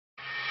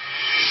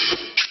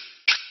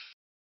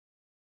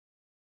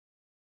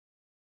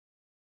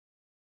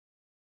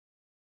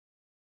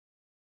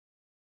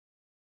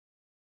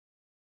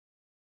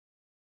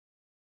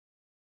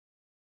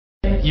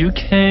You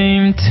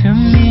came to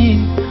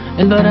me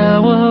in that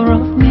hour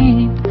of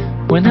need,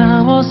 when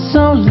I was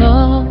so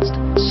lost,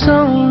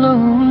 so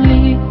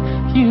lonely.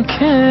 You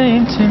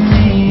came to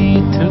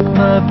me, took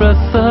my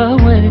breath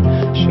away,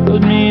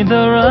 showed me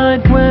the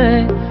right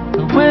way,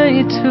 the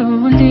way to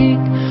lead.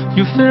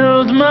 You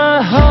filled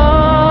my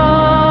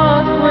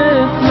heart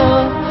with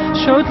love,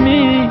 showed me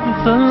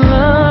the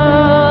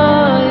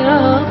light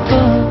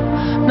above.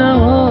 Now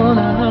all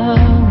I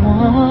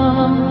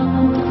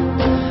want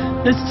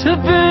is to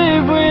be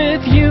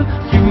with you.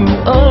 You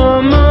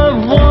are my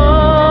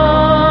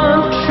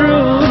one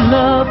true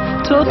love,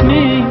 taught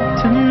me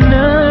to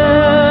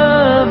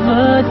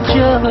never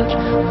judge.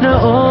 Now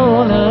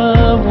all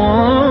I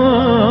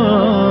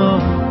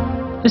want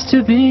is to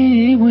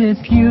be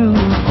with you.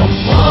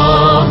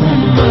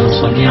 Allahumma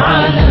salli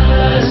ala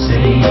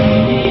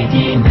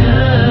Sayyidina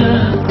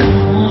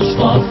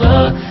Mustafa,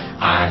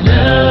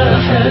 ala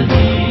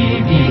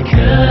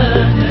Habibika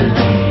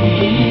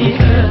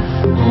Nabika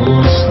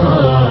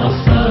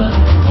Mustafa.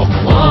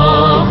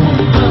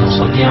 Allahumma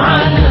salli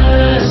ala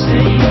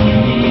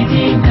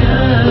Sayyidina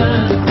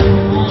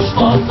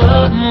Mustafa,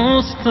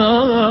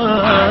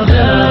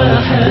 ala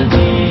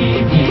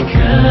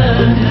Habibika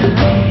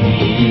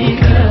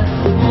Nabika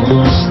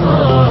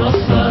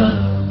Mustafa.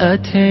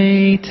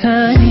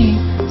 أتيتني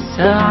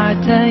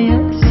ساعة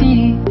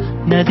يأسي،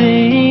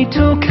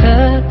 ناديتك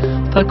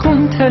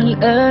فكنت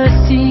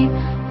الآسي.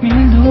 من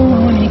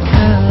دونك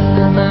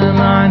ما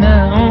معنى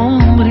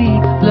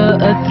عمري؟ لا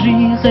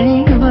أدري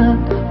غيبا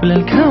ولا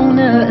الكون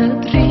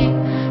أدري.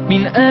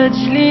 من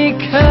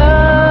أجلك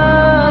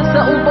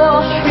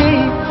سأضحي،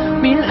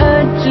 من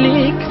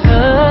أجلك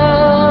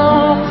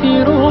في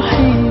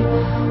روحي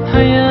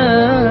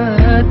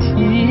حياتي،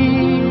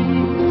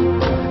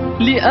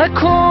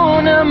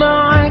 لأكون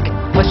معك.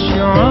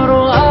 أشعر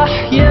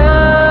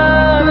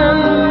أحيانا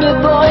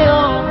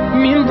بضياع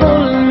من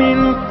ظلم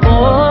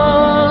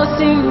قاس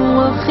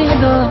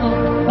وخداع،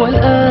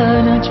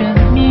 والآن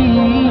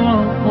جميع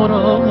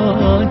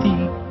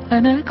مرادي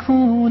أن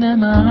أكون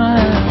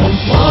معك.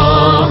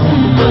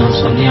 اللهم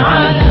صل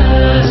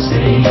على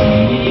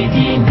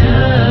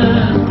سيدنا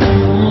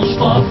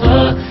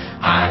مصطفى،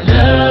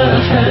 على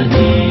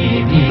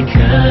حبيبك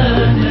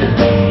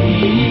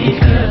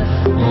نبيك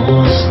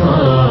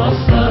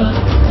مصطفى.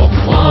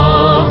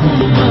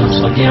 اللهم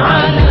صل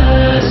على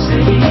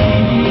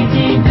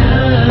سيدنا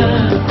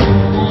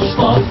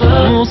مصطفى،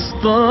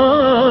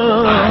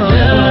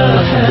 على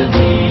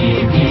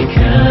حبيبك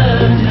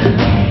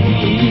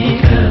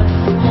نبيك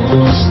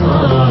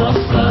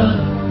مصطفى.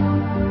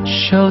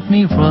 Showed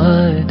me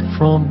right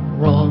from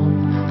wrong,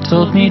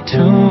 taught me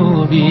to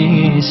be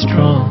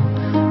strong.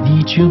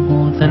 Need you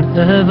more than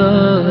ever,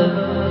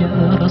 Ya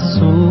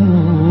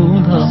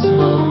Rasulullah.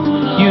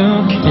 You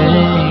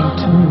came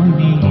to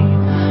me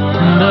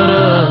in that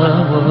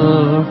hour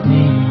of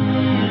need.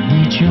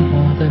 Need you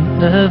more than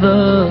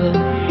ever,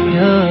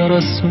 Ya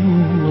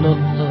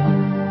Rasulullah.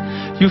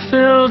 You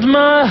filled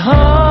my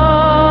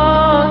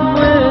heart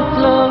with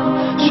love,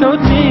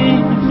 showed me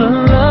the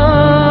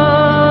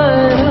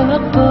light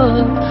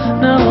above.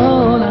 Now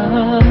all I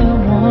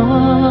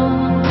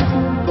want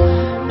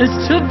is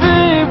to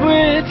be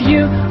with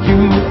you.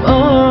 You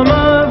are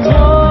my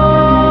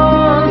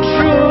one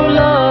true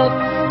love,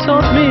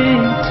 taught me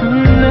to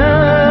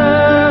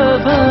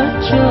never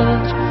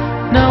judge.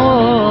 Now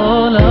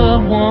all I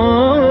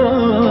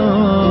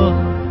want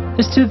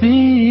is to be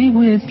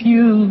with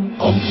you.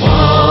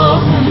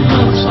 اللهم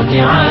صل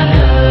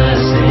على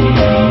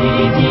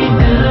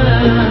سيدنا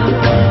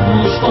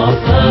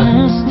مصطفى،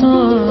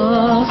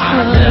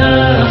 على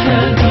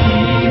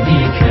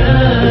حبيبك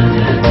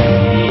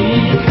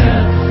نبيك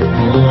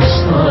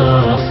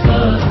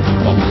مصطفى.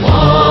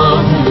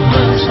 اللهم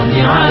صل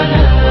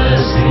على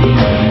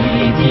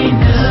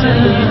سيدنا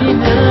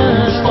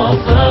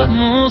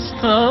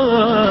مصطفى،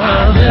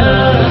 على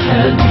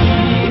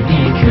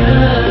حبيبك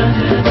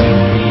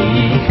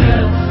نبيك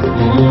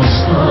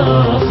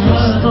مصطفى.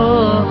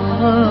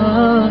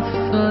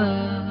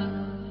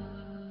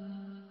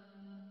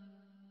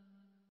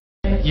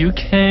 You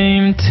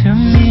came to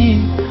me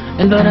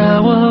in that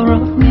hour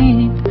of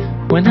need,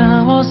 when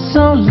I was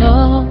so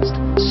lost,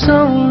 so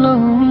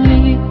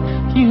lonely.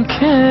 You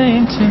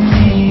came to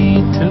me,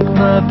 took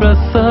my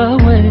breath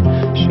away,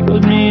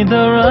 showed me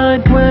the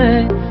right way,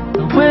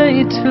 the way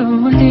to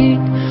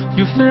lead.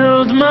 You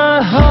filled my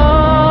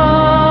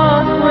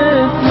heart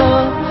with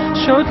love,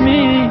 showed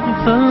me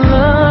the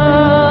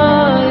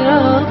light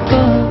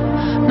above.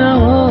 Now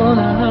all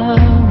I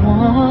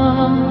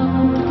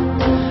want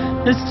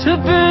is to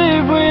be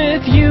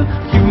with you.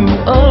 You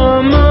are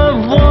my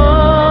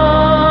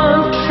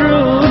one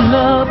true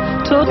love,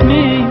 taught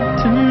me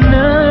to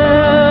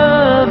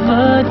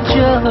never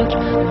judge.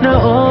 Now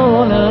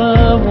all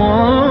I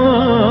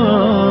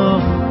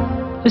want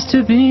is to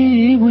be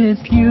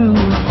with you.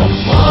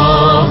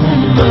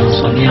 Allahumma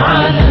salli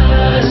ala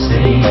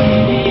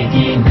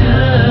Sayyidina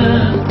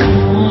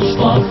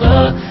Mustafa,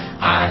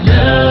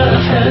 ala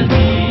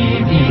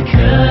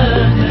habibika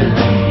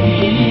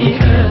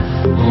nabiyika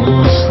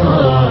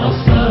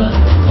Mustafa.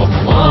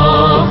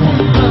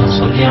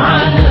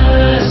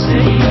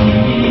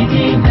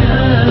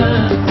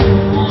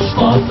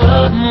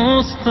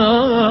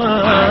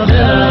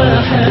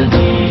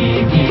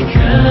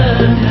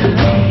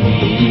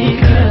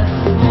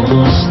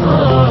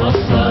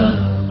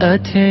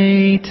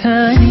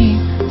 ليتني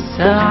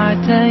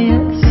ساعة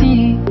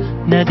يأسي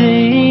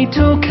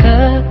ناديتك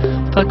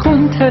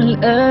فكنت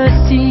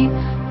الآسي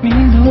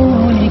من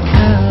دونك.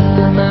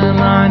 ما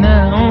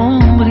معنى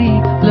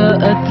عمري لا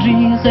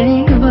أدري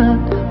غيبا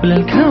ولا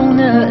الكون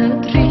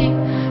أدري.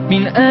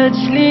 من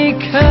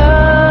أجلك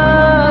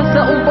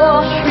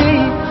سأضحي،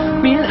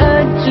 من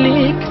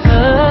أجلك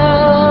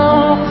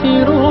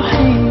في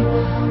روحي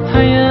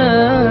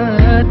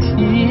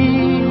حياتي.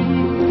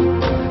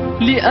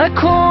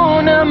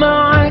 لأكون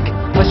معك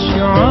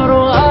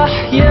أشعر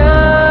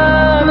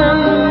أحيانا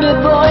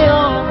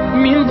بالضياع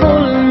من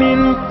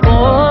ظلم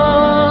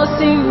قاس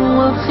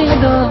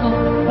وخداع.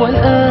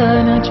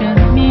 والآن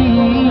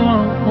جميع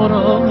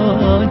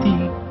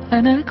مرادي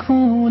أن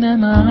أكون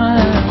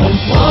معك.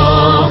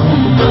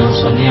 اللهم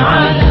صل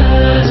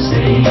على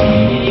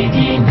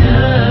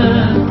سيدنا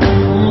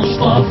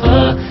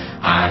المصطفى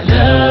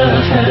على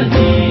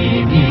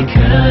حبيبك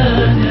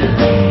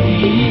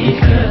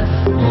نبيك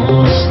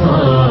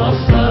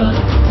مصطفى.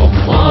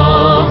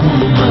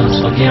 اللهم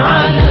صل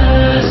على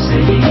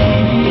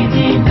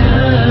سيدنا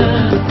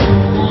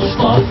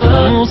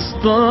المصطفى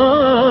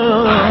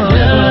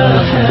على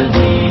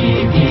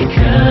حبيبك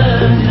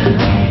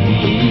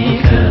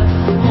نبيك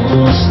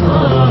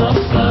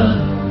مصطفى.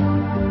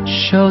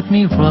 Showed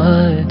me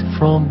right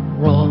from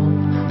wrong,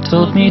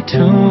 told me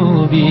to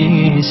be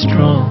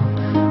strong.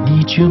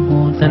 Need you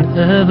more than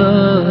ever,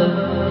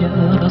 Ya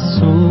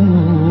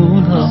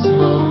Rasulullah.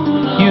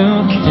 You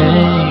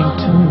came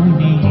to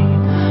me,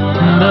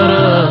 not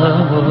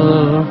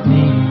over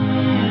me.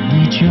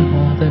 Need you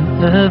more than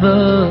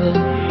ever,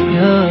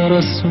 Ya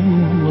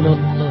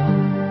Rasulullah.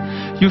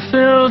 You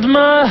filled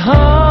my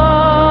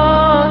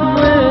heart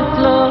with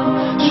love,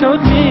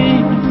 showed me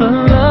the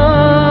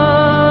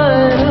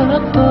light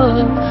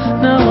above.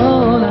 Now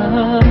all I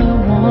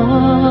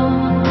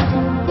want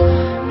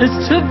is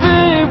to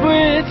be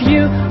with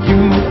you.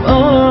 You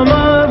are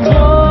my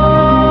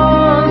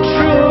one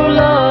true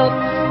love.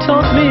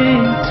 Taught me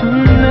to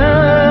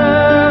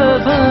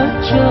never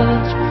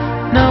judge.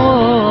 Now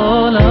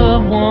all I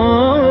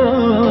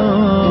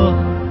want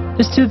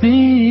is to be